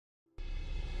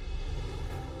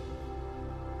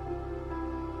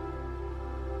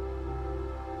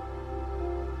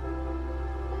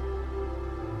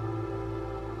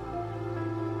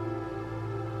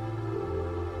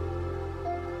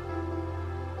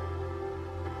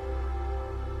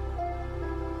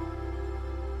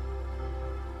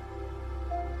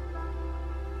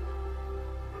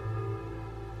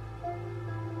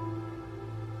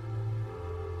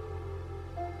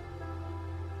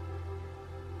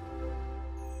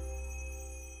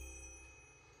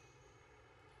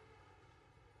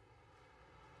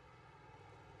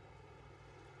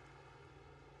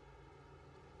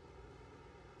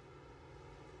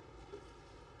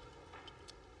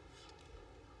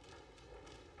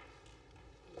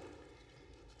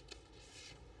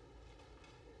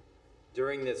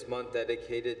During this month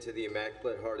dedicated to the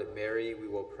Immaculate Heart of Mary, we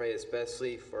will pray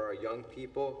especially for our young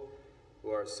people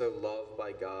who are so loved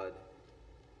by God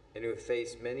and who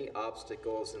face many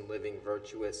obstacles in living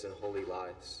virtuous and holy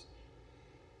lives.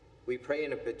 We pray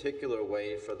in a particular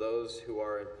way for those who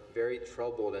are very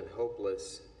troubled and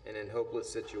in hopeless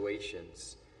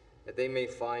situations, that they may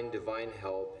find divine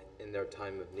help in their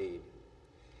time of need.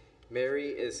 Mary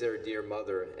is their dear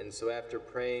mother, and so after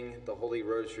praying the Holy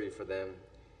Rosary for them,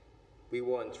 we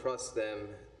will entrust them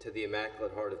to the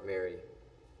Immaculate Heart of Mary.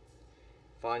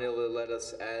 Finally, let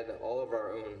us add all of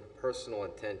our own personal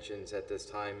intentions at this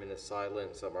time in the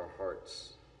silence of our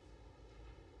hearts.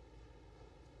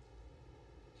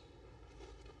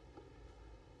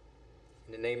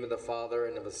 In the name of the Father,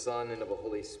 and of the Son, and of the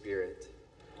Holy Spirit.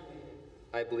 Amen.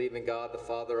 I believe in God, the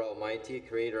Father Almighty,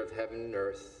 creator of heaven and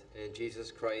earth, and in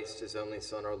Jesus Christ, his only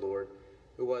Son, our Lord,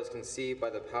 who was conceived by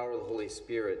the power of the Holy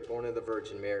Spirit, born of the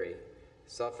Virgin Mary,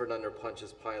 suffered under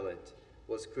Pontius Pilate,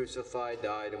 was crucified,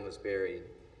 died, and was buried.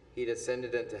 He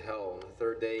descended into hell. On the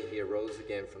third day he arose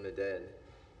again from the dead.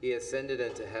 He ascended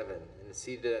into heaven and is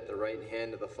seated at the right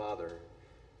hand of the Father.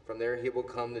 From there he will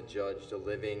come to judge the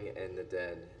living and the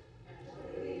dead.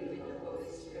 I believe in the Holy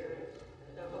Spirit,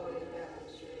 the Holy Catholic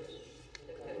Church,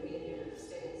 the communion of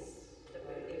saints, the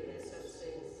forgiveness of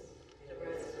sins, the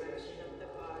resurrection of the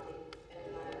body,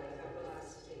 and life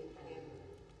everlasting. Amen.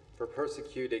 For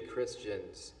persecuted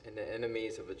Christians and the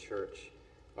enemies of the Church,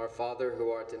 our Father who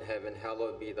art in heaven,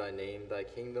 hallowed be thy name. Thy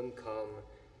kingdom come,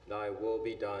 thy will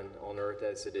be done on earth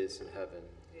as it is in heaven.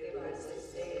 Give us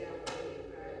this day our daily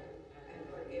bread, and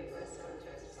forgive us our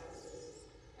trespasses,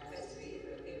 as we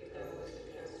forgive those who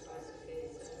trespass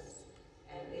against us.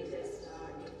 And lead us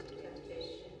not into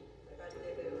temptation, but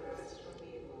deliver us from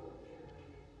evil.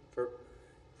 Amen.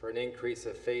 For an increase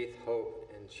of faith, hope,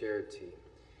 and charity.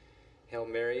 Hail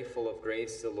Mary, full of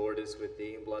grace, the Lord is with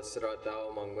thee. Blessed art thou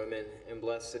among women, and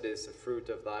blessed is the fruit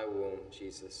of thy womb,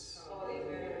 Jesus. Holy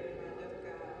Mary, Mother of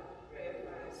God, pray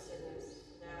for us sinners,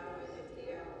 now and at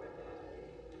the hour of our death.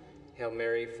 Amen. Hail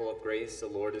Mary, full of grace, the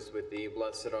Lord is with thee.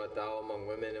 Blessed art thou among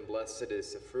women, and blessed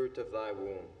is the fruit of thy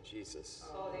womb, Jesus.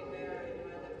 Holy Mary,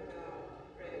 Mother of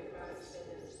God, pray for us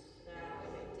sinners, now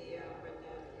and at the hour of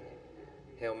our death.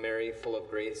 Amen. Hail Mary, full of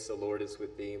grace, the Lord is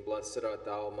with thee. Blessed art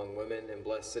thou among women, and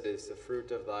blessed is the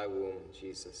fruit of thy womb,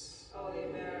 Jesus. Holy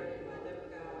Mary, Mother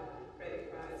of God, pray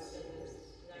for us sinners,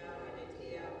 now and at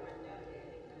the hour of our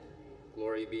death. Amen.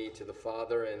 Glory be to the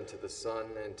Father, and to the Son,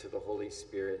 and to the Holy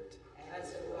Spirit.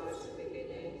 As it was in the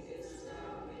beginning, is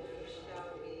now, and ever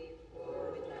shall be,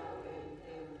 world without end.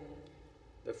 Amen.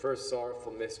 The first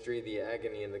sorrowful mystery, the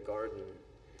agony in the garden.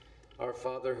 Our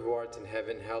Father who art in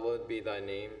heaven, hallowed be thy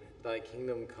name. Thy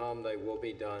kingdom come, thy will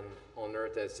be done, on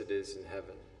earth as it is in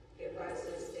heaven. Give us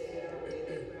this day our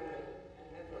daily bread,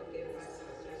 and forgive us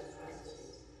our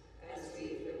trespasses, as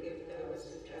we forgive those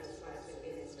who trespass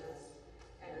against us.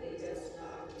 And lead us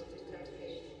not into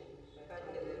temptation, but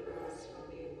deliver us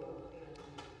from evil.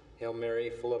 Amen. Hail Mary,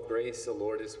 full of grace, the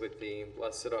Lord is with thee.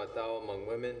 Blessed art thou among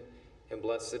women, and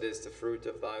blessed is the fruit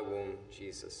of thy womb,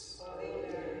 Jesus. Holy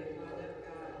Mary, Mother of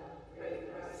God, pray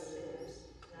for us sinners,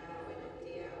 now and at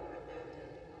the hour of our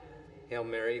death. Amen. Hail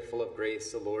Mary, full of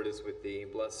grace, the Lord is with thee.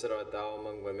 Blessed art thou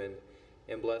among women,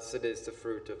 and blessed is the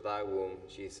fruit of thy womb,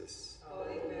 Jesus.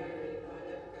 Holy Mary,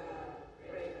 Mother of God,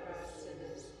 pray for us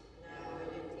sinners, now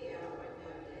and at the hour of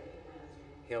our death. Amen.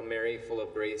 Hail Mary, full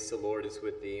of grace, the Lord is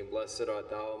with thee. Blessed art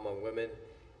thou among women,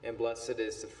 and blessed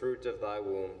is the fruit of thy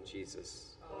womb,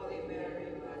 Jesus. Holy Mary,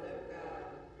 Mother of God,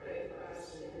 pray for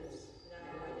us sinners,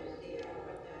 now and at the hour of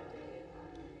our death.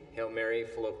 Amen. Hail Mary,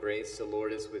 full of grace, the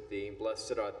Lord is with thee.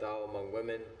 Blessed art thou among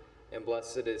women, and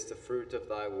blessed is the fruit of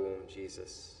thy womb,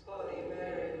 Jesus. Holy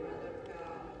Mary, Mother of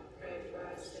God, pray for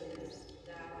us sinners,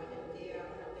 now and at the hour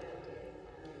of our death.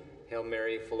 Amen. Hail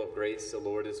Mary, full of grace, the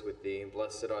Lord is with thee.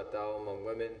 Blessed art thou among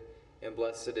women, and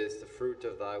blessed is the fruit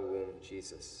of thy womb,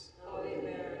 Jesus. Holy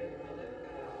Mary, Mother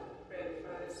of God, pray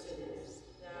for us sinners,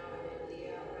 now and at the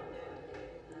hour of our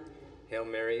death. Amen. Hail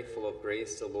Mary, full of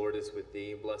grace, the Lord is with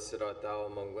thee. Blessed art thou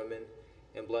among women,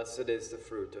 and blessed is the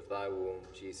fruit of thy womb,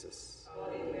 Jesus.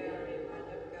 Holy Mary,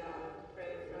 Mother of God,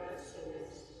 pray for us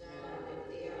sinners, now and at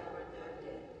the hour of our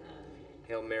death. Amen.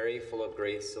 Hail Mary, full of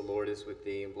grace, the Lord is with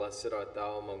thee. Blessed art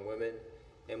thou among women,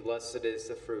 and blessed is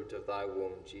the fruit of thy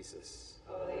womb, Jesus.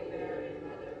 Holy Mary,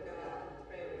 Mother of God,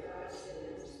 pray for us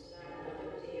sinners, now and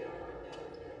at the hour of our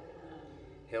death. Amen.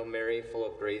 Hail Mary, full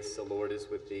of grace, the Lord is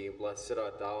with thee. Blessed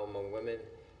art thou among women,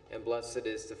 and blessed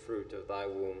is the fruit of thy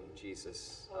womb,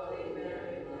 Jesus. Holy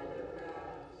Mary, Mother of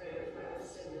God, pray for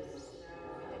us sinners,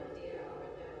 now and at the hour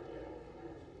of our death.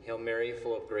 Amen. Hail Mary,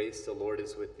 full of grace, the Lord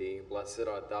is with thee. Blessed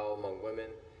art thou among women,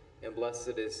 and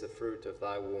blessed is the fruit of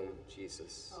thy womb,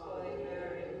 Jesus. Holy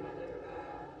Mary, Mother of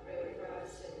God, pray for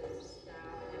us sinners, now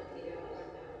and at the hour of our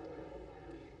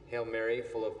death. Hail Mary,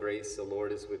 full of grace, the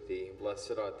Lord is with thee.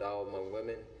 Blessed art thou among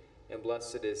women, and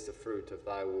blessed is the fruit of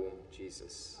thy womb,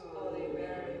 Jesus. Holy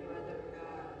Mary, Mother of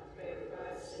God, pray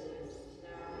for us sinners, now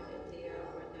and at the hour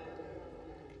of our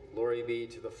death. Glory be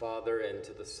to the Father, and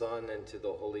to the Son, and to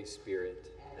the Holy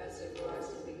Spirit. As it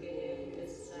was in the beginning,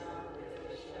 is now, and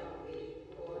ever shall be,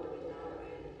 world without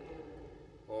end. Amen.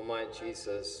 O my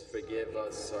Jesus, forgive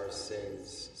us our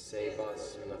sins, save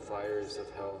us from the fires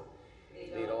of hell.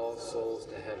 Lead all souls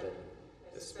to heaven,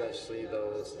 especially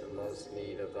those in most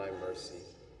need of thy mercy.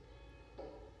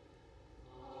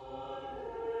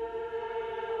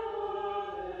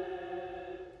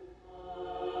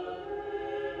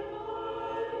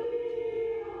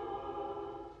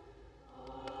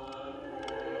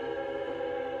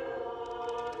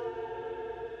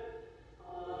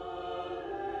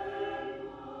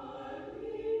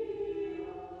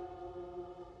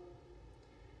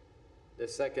 The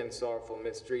second sorrowful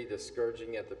mystery, the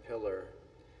scourging at the pillar.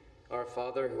 Our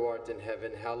Father, who art in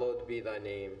heaven, hallowed be thy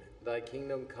name. Thy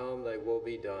kingdom come, thy will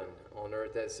be done, on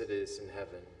earth as it is in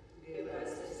heaven. Give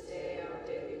us this day our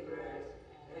daily bread,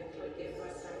 and forgive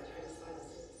us our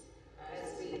trespasses,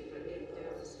 as we forgive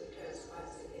those who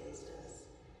trespass against us.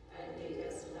 And lead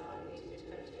us not into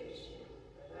temptation,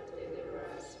 but deliver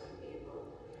us from evil.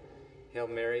 Amen. Hail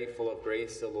Mary, full of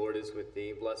grace, the Lord is with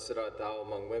thee. Blessed art thou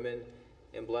among women,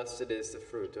 and blessed is the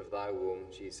fruit of thy womb,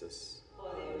 Jesus.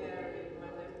 Holy Mary,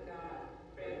 Mother of God,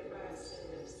 pray for us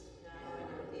sinners, now and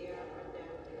at the hour of our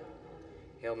death.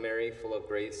 Amen. Hail Mary, full of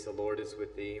grace, the Lord is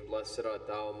with thee. Blessed art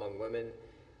thou among women,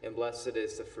 and blessed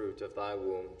is the fruit of thy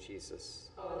womb, Jesus.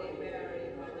 Holy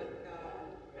Mary, Mother of God,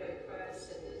 pray for us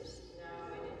sinners,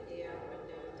 now and at the hour of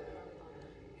death.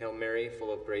 Amen. Hail Mary,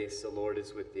 full of grace, the Lord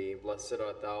is with thee. Blessed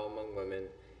art thou among women,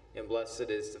 and blessed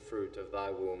is the fruit of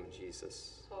thy womb,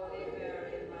 Jesus. Holy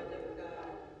Mary, Mother of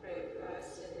God, pray for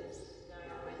us sinners, now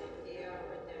and at the hour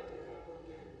of death.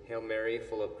 Amen. Hail Mary,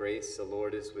 full of grace, the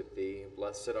Lord is with thee.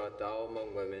 Blessed art thou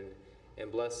among women,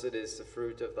 and blessed is the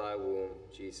fruit of thy womb,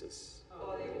 Jesus.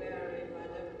 Holy Mary,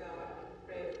 Mother of God,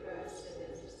 pray for us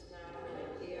sinners, now and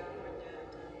at the hour of death.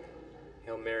 Amen.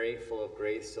 Hail Mary, full of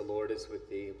grace, the Lord is with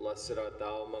thee. Blessed art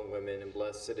thou among women, and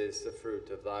blessed is the fruit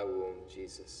of thy womb,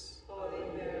 Jesus. Holy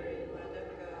Mary, Mother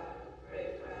of God,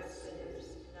 pray for us sinners,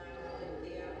 now and at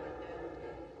the hour of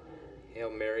death. Amen. Hail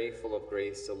Mary, full of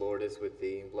grace, the Lord is with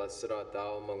thee. Blessed art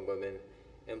thou among women,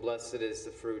 and blessed is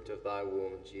the fruit of thy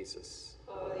womb, Jesus.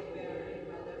 Holy Mary,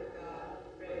 Mother of God,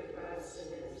 pray for us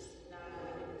sinners, now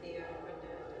and at the hour of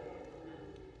death. Amen.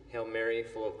 Hail Mary,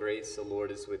 full of grace, the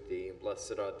Lord is with thee.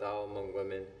 Blessed art thou among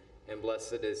women, and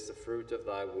blessed is the fruit of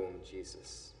thy womb,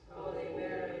 Jesus. Holy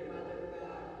Mary, Mother of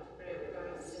God, pray for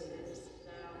us sinners,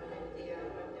 now and at the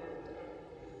hour of death.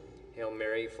 Amen. Hail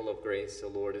Mary, full of grace, the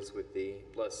Lord is with thee.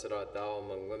 Blessed art thou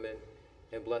among women,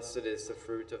 and blessed is the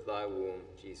fruit of thy womb,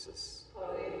 Jesus.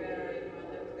 Holy Mary,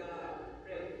 Mother of God,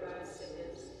 pray for us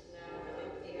sinners, now and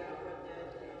at the hour of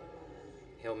death. Amen.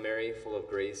 Hail Mary, full of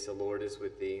grace, the Lord is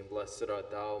with thee. Blessed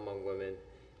art thou among women,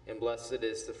 and blessed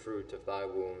is the fruit of thy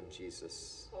womb,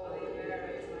 Jesus. Holy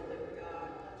Mary, Mother of God,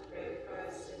 pray for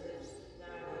us sinners, now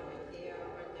and at the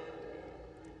hour of death.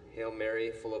 Amen. Hail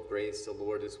Mary, full of grace, the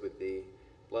Lord is with thee.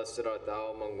 Blessed art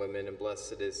thou among women, and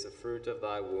blessed is the fruit of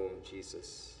thy womb,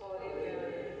 Jesus. Holy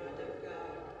Mary, Mother of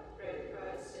God, pray for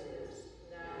us sinners,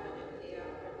 now and at the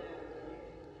hour of death. Amen.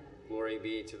 Glory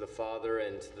be to the Father,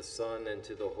 and to the Son, and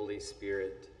to the Holy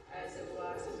Spirit. As it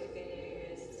was in the beginning,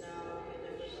 is now, and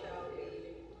ever shall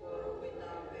be, world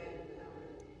without end.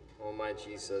 Amen. O my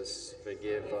Jesus,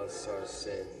 forgive us our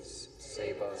sins,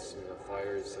 save us from the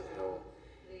fires of hell.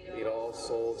 Lead all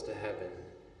souls to heaven,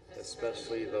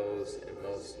 especially those in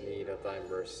most need of thy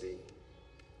mercy.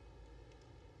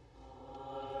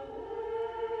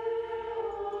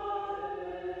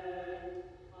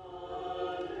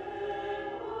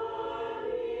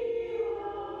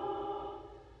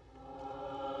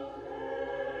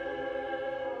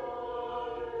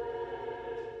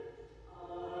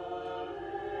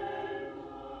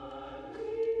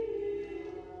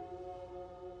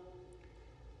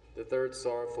 The third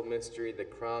sorrowful mystery, the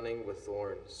crowning with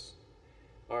thorns.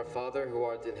 Our Father, who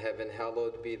art in heaven,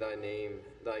 hallowed be thy name.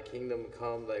 Thy kingdom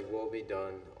come, thy will be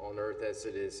done, on earth as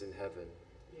it is in heaven.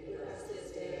 Give us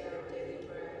this day our daily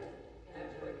bread, and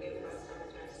forgive us our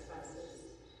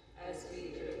trespasses, as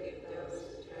we forgive those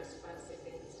who trespass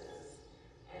against us.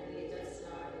 And lead us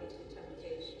not into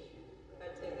temptation,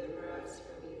 but deliver us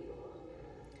from evil.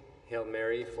 Amen. Hail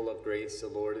Mary, full of grace, the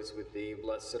Lord is with thee.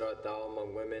 Blessed art thou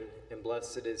among women, and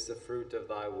blessed is the fruit of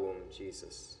thy womb,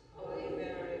 Jesus. Holy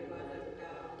Mary, Mother of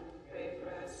God, pray for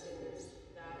us sinners,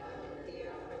 now and at the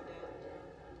hour of death.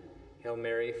 Amen. Hail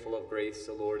Mary, full of grace,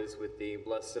 the Lord is with thee.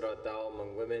 Blessed art thou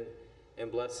among women, and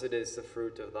blessed is the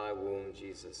fruit of thy womb,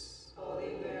 Jesus.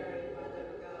 Holy Mary, Mother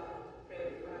of God,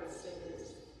 pray for us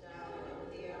sinners, now and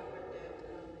at the hour of death.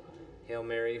 Amen. Hail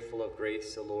Mary, full of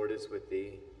grace, the Lord is with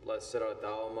thee. Blessed art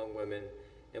thou among women,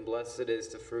 and blessed is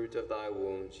the fruit of thy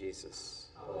womb, Jesus.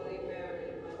 Holy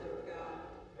Mary, Mother of God,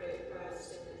 pray for us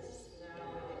sinners, now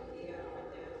and at the hour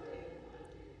of death.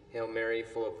 Amen. Hail Mary,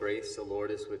 full of grace, the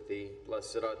Lord is with thee.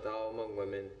 Blessed art thou among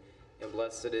women, and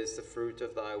blessed is the fruit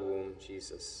of thy womb,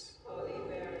 Jesus. Holy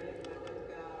Mary, Mother of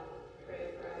God, pray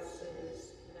for us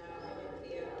sinners, now and at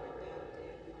the hour of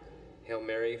death. Amen. Hail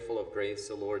Mary, full of grace,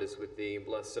 the Lord is with thee.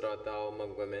 Blessed art thou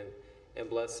among women, and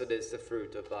blessed is the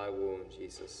fruit of thy womb,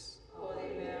 Jesus. Holy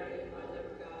Mary, Mother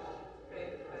of God,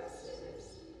 pray for us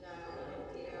sinners, now and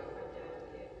at the hour of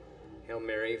death. Amen. Hail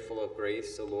Mary, full of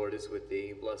grace, the Lord is with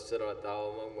thee. Blessed art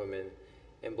thou among women,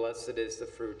 and blessed is the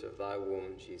fruit of thy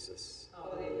womb, Jesus.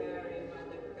 Holy Mary,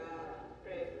 Mother of God,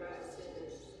 pray for us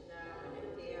sinners, now and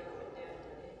at the hour of death.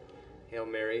 Amen. Hail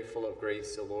Mary, full of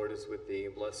grace, the Lord is with thee.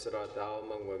 Blessed art thou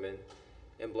among women,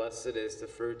 and blessed is the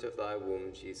fruit of thy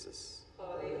womb, Jesus.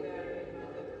 Holy Mary,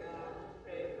 Mother of God,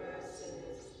 pray for us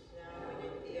sinners, now and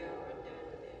at the hour of death.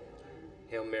 Amen.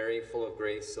 Hail Mary, full of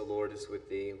grace, the Lord is with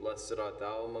thee. Blessed art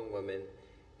thou among women,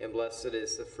 and blessed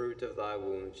is the fruit of thy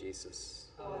womb, Jesus.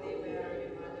 Holy Mary,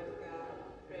 Mother of God,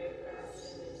 pray for us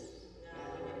sinners,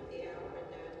 now and at the hour of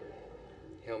death.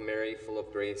 Amen. Hail Mary, full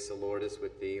of grace, the Lord is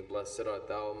with thee. Blessed art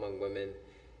thou among women,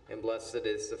 and blessed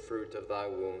is the fruit of thy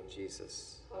womb,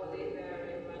 Jesus. Holy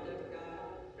Mary, Mother of God,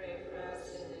 pray for us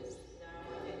sinners,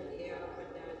 now and at the hour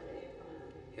of death.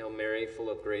 Amen. Hail Mary, full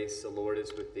of grace, the Lord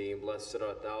is with thee. Blessed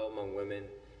art thou among women,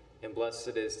 and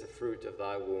blessed is the fruit of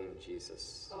thy womb,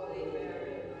 Jesus. Holy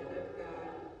Mary, Mother of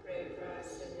God, pray for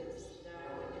us sinners,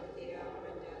 now and at the hour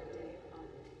of death. Amen.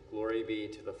 Glory be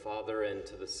to the Father, and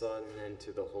to the Son, and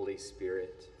to the Holy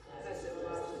Spirit. As it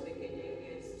was in the beginning,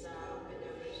 is now, and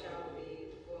ever shall be,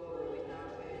 world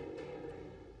without end.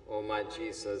 Amen. O my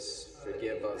Jesus,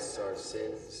 forgive us our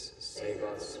sins, save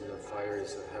us from the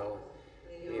fires of hell,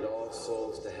 lead all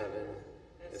souls to heaven,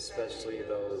 especially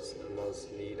those in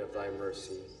most need of thy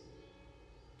mercy.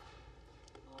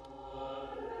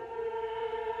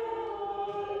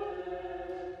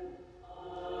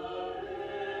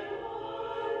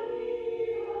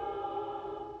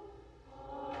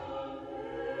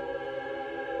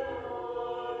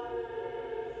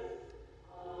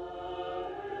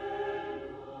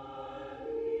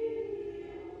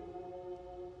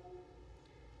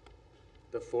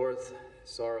 The fourth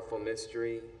sorrowful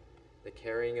mystery, the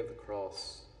carrying of the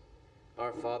cross.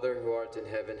 Our Father, who art in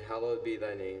heaven, hallowed be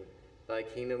thy name. Thy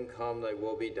kingdom come, thy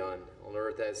will be done, on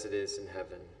earth as it is in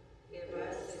heaven. Give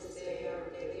us this day our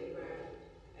daily bread,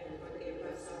 and forgive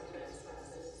us our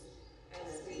trespasses,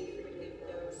 as we forgive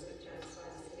those who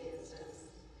trespass against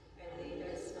us. And lead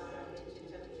us not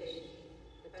into temptation,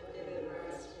 but deliver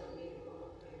us from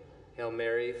evil. Amen. Hail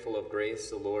Mary, full of grace,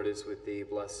 the Lord is with thee.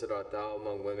 Blessed art thou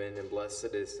among women, and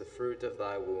blessed is the fruit of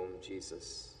thy womb,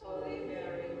 Jesus. Holy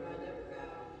Mary, Mother of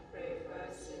God, pray for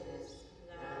us sinners,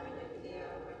 now and at the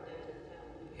hour of death.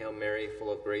 Amen. Hail Mary,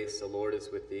 full of grace, the Lord is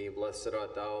with thee. Blessed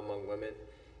art thou among women,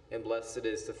 and blessed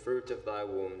is the fruit of thy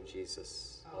womb,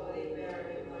 Jesus. Holy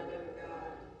Mary, Mother of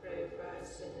God, pray for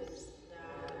us sinners,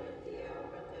 now and at the hour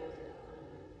of death.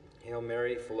 Amen. Hail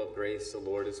Mary, full of grace, the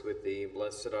Lord is with thee.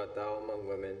 Blessed art thou among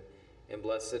women, and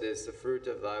blessed is the fruit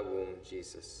of thy womb,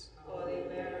 Jesus. Holy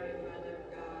Mary, Mother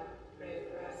of God, pray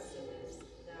for us sinners,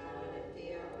 now and at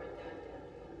the hour of death.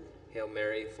 Amen. Hail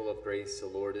Mary, full of grace, the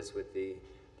Lord is with thee.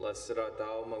 Blessed art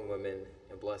thou among women,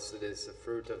 and blessed is the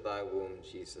fruit of thy womb,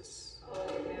 Jesus.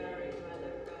 Holy Mary,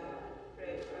 Mother of God,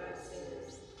 pray for us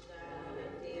sinners, now and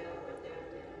at the hour of death.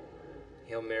 Amen.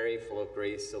 Hail Mary, full of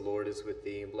grace, the Lord is with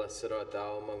thee. Blessed art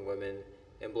thou among women,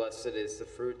 and blessed is the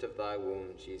fruit of thy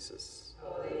womb, Jesus.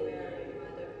 Holy Mary,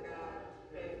 Mother of God,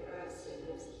 pray for us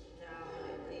sinners, now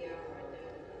and at the hour of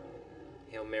death. Amen.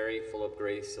 Hail Mary, full of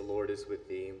grace, the Lord is with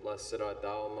thee. Blessed art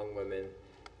thou among women,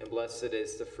 and blessed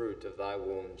is the fruit of thy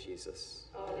womb, Jesus.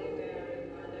 Holy Mary,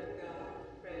 Mother of God,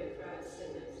 pray for us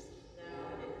sinners,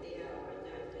 now and at the hour of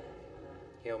death. Amen.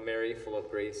 Hail Mary, full of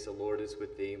grace, the Lord is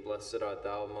with thee. Blessed art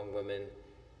thou among women,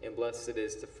 and blessed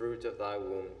is the fruit of thy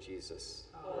womb, Jesus.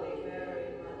 Holy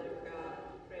Mary, Mother of God,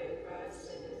 pray for us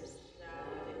sinners, now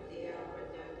and at the hour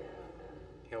of death. Amen.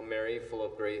 Hail Mary, full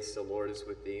of grace, the Lord is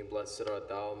with thee. Blessed art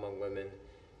thou among women,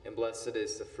 and blessed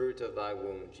is the fruit of thy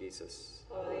womb, Jesus.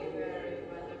 Holy Mary,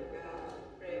 Mother of God,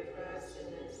 pray for us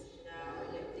sinners, now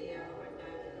and at the hour of our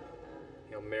death. Amen.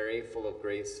 Hail Mary, full of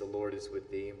grace, the Lord is with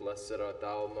thee. Blessed art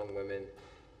thou among women,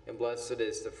 and blessed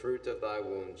is the fruit of thy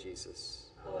womb, Jesus.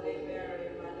 Holy Mary,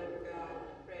 Mother of God,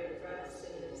 pray for us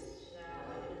sinners,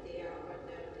 now and at the hour of our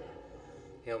death.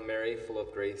 Amen. Hail Mary, full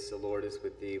of grace, the Lord is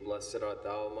with thee. Blessed art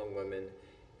thou among women,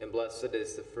 and blessed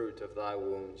is the fruit of thy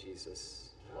womb, Jesus.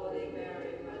 Holy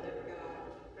Mary, Mother of God,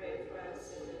 pray for us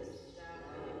sinners, now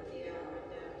and at the hour of our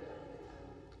death.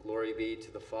 Amen. Glory be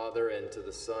to the Father, and to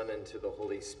the Son, and to the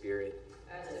Holy Spirit.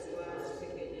 As it was in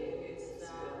the beginning, is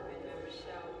now, and ever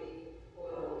shall be,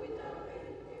 world without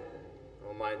end. Amen.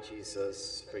 O my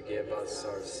Jesus, forgive us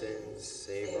our sins,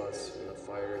 save us from the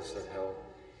fires of hell.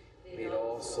 Lead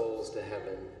all souls to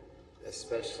heaven,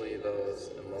 especially those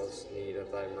in most need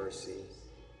of thy mercy.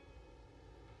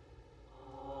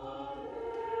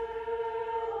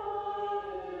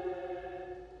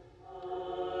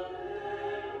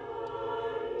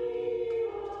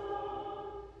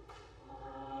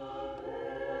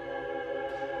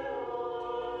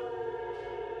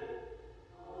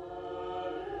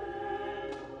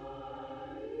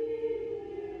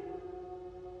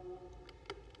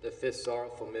 The fifth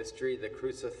sorrowful mystery, the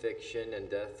crucifixion and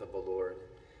death of the Lord.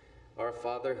 Our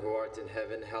Father, who art in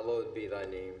heaven, hallowed be thy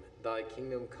name. Thy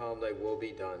kingdom come, thy will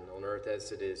be done, on earth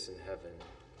as it is in heaven.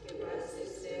 Give us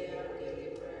this day our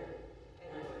daily bread,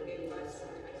 and forgive us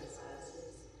our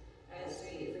trespasses, as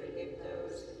we forgive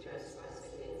those who trespass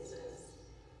against us.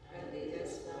 And lead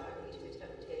us not into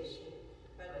temptation,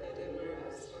 but deliver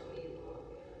us from evil.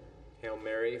 Amen. Hail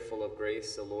Mary, full of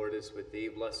grace, the Lord is with thee.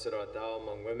 Blessed art thou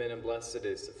among women, and blessed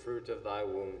is the fruit of thy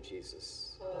womb,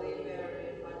 Jesus. Holy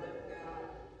Mary, Mother of God,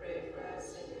 pray for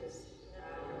us sinners,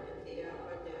 now and at the hour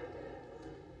of our death.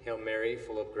 Amen. Hail Mary,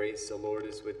 full of grace, the Lord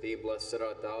is with thee. Blessed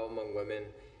art thou among women,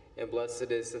 and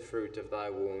blessed is the fruit of thy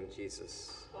womb,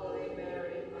 Jesus. Holy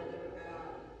Mary, Mother of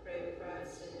God, pray for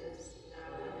us sinners,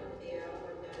 now and at the hour of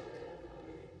our death.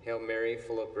 Amen. Hail Mary,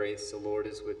 full of grace, the Lord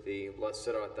is with thee. Blessed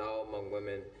art thou among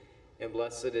women, and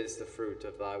blessed is the fruit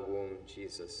of thy womb,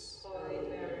 Jesus. Holy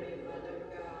Mary, Mother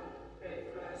of God, pray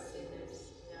for us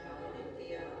sinners, now and at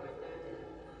the hour of our death.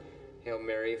 Amen. Hail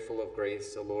Mary, full of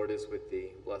grace, the Lord is with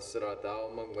thee. Blessed art thou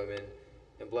among women,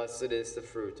 and blessed is the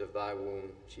fruit of thy womb,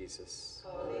 Jesus.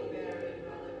 Holy Mary,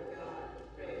 Mother of God,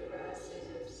 pray for us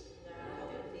sinners, now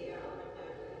and at the hour of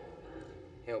our death. Amen.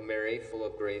 Hail Mary, full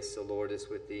of grace, the Lord is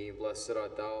with thee. Blessed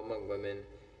art thou among women,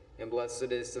 and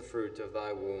blessed is the fruit of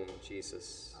thy womb,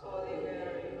 Jesus. Holy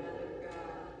Mary, Mother of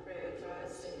God, pray for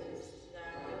us sinners,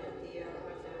 now and at the hour of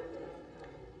our death.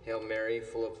 Amen. Hail Mary,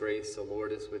 full of grace, the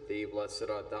Lord is with thee. Blessed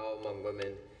art thou among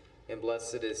women, and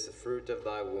blessed is the fruit of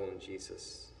thy womb,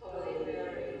 Jesus. Holy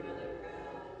Mary, Mother of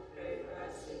God, pray for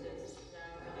us sinners,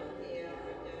 now and at the hour of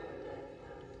our death.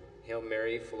 Amen. Hail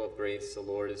Mary, full of grace, the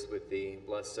Lord is with thee.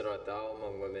 Blessed art thou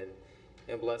among women,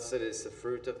 and blessed is the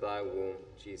fruit of thy womb,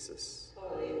 Jesus.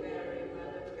 Holy Mary,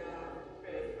 Mother of God,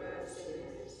 pray for us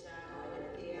sinners, now and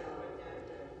at the hour of our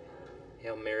death. Amen.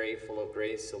 Hail Mary, full of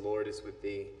grace, the Lord is with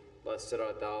thee. Blessed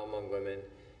art thou among women,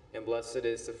 and blessed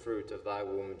is the fruit of thy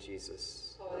womb,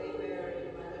 Jesus. Holy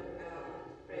Mary, Mother of God,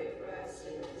 pray for us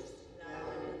sinners, now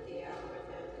and at the hour of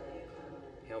our death. Amen.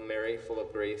 Hail Mary, full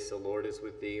of grace, the Lord is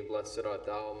with thee. Blessed art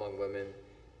thou among women,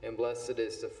 and blessed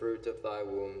is the fruit of thy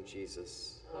womb,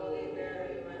 Jesus. Holy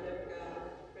Mary, Mother of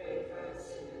God, pray for us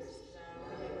sinners,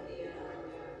 now and at the hour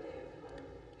of our death. Amen.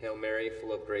 Hail Mary,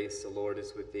 full of grace, the Lord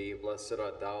is with thee. Blessed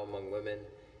art thou among women,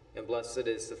 and blessed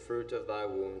is the fruit of thy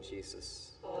womb,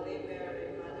 Jesus. Holy Mary,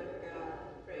 Mother of God,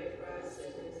 pray for us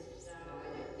sinners, now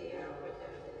and at the hour of our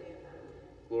death. Amen.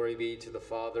 Glory be to the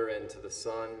Father, and to the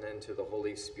Son, and to the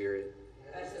Holy Spirit.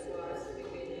 As it was in the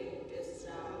beginning, is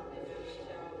now, and ever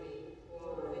shall be,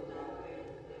 world without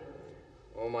end.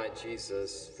 Amen. O my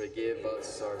Jesus, forgive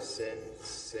us our sins,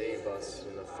 save us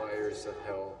from the fires of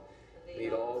hell.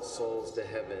 Lead all souls to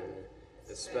heaven,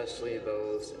 especially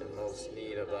those in most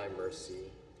need of thy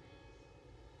mercy.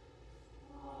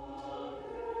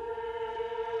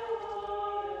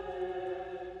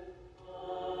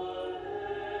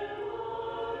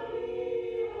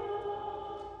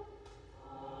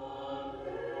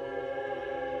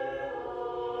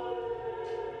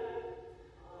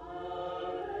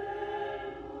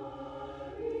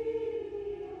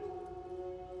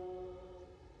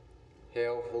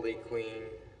 Hail, Holy Queen,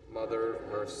 Mother of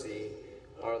Mercy,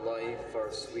 our life, our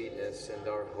sweetness, and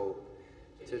our hope.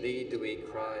 To thee do we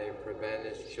cry, poor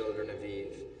banished children of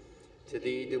Eve. To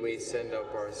thee do we send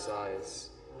up our sighs,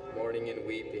 mourning and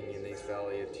weeping in this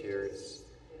valley of tears.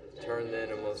 Turn then,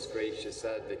 O most gracious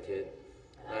Advocate,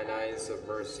 thine eyes of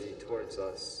mercy towards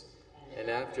us, and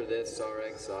after this our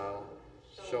exile,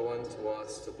 show unto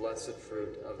us the blessed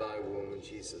fruit of thy womb,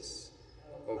 Jesus.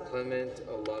 O clement,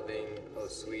 O loving, O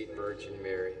sweet Virgin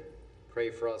Mary, pray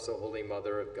for us, O Holy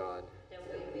Mother of God.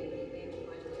 that we may be made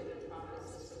one with the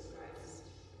promises of Christ.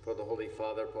 For the Holy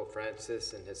Father, Pope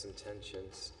Francis, and his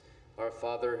intentions. Our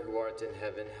Father, who art in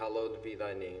heaven, hallowed be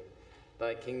thy name.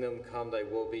 Thy kingdom come, thy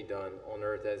will be done, on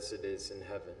earth as it is in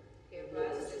heaven. Give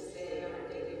us this day our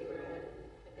daily bread,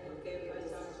 and forgive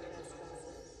us our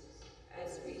trespasses,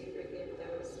 as we forgive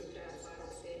those who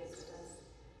trespass against us.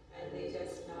 And lead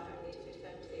us not into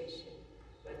temptation,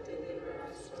 but deliver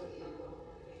us from evil.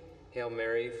 Amen. Hail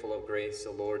Mary, full of grace,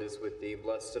 the Lord is with thee.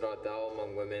 Blessed art thou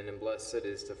among women, and blessed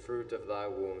is the fruit of thy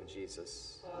womb,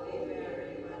 Jesus. Holy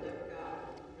Mary, Mother of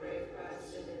God, pray for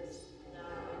us sinners, now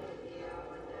and at the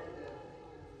hour of our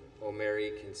death. O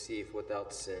Mary, conceived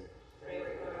without sin. Pray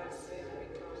for us who have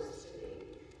recourse to thee.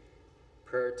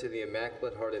 Prayer to the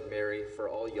Immaculate Heart of Mary for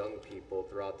all young people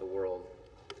throughout the world.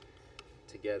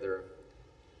 Together,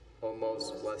 O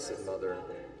most blessed Mother,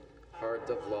 heart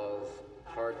of love,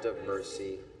 heart of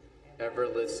mercy, ever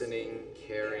listening,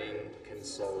 caring,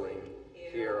 consoling,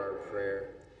 hear our prayer.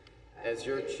 As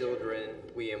your children,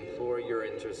 we implore your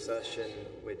intercession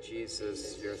with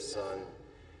Jesus, your Son.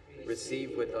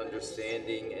 Receive with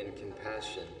understanding and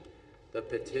compassion the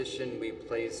petition we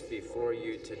place before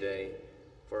you today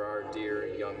for our dear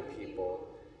young people,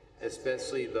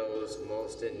 especially those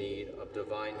most in need of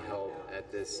divine help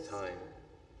at this time.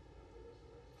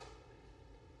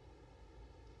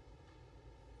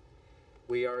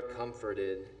 We are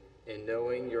comforted in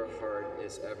knowing your heart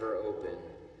is ever open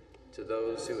to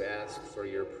those who ask for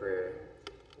your prayer.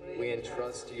 We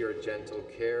entrust to your gentle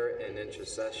care and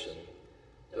intercession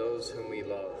those whom we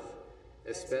love,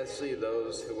 especially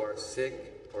those who are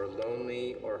sick or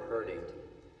lonely or hurting.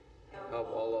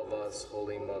 Help all of us,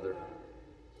 Holy Mother,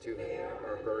 to bear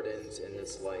our burdens in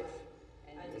this life,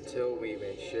 until we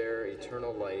may share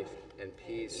eternal life and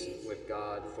peace with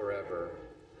God forever.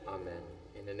 Amen.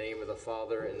 In the name of the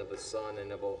Father, and of the Son,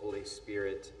 and of the Holy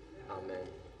Spirit. Amen.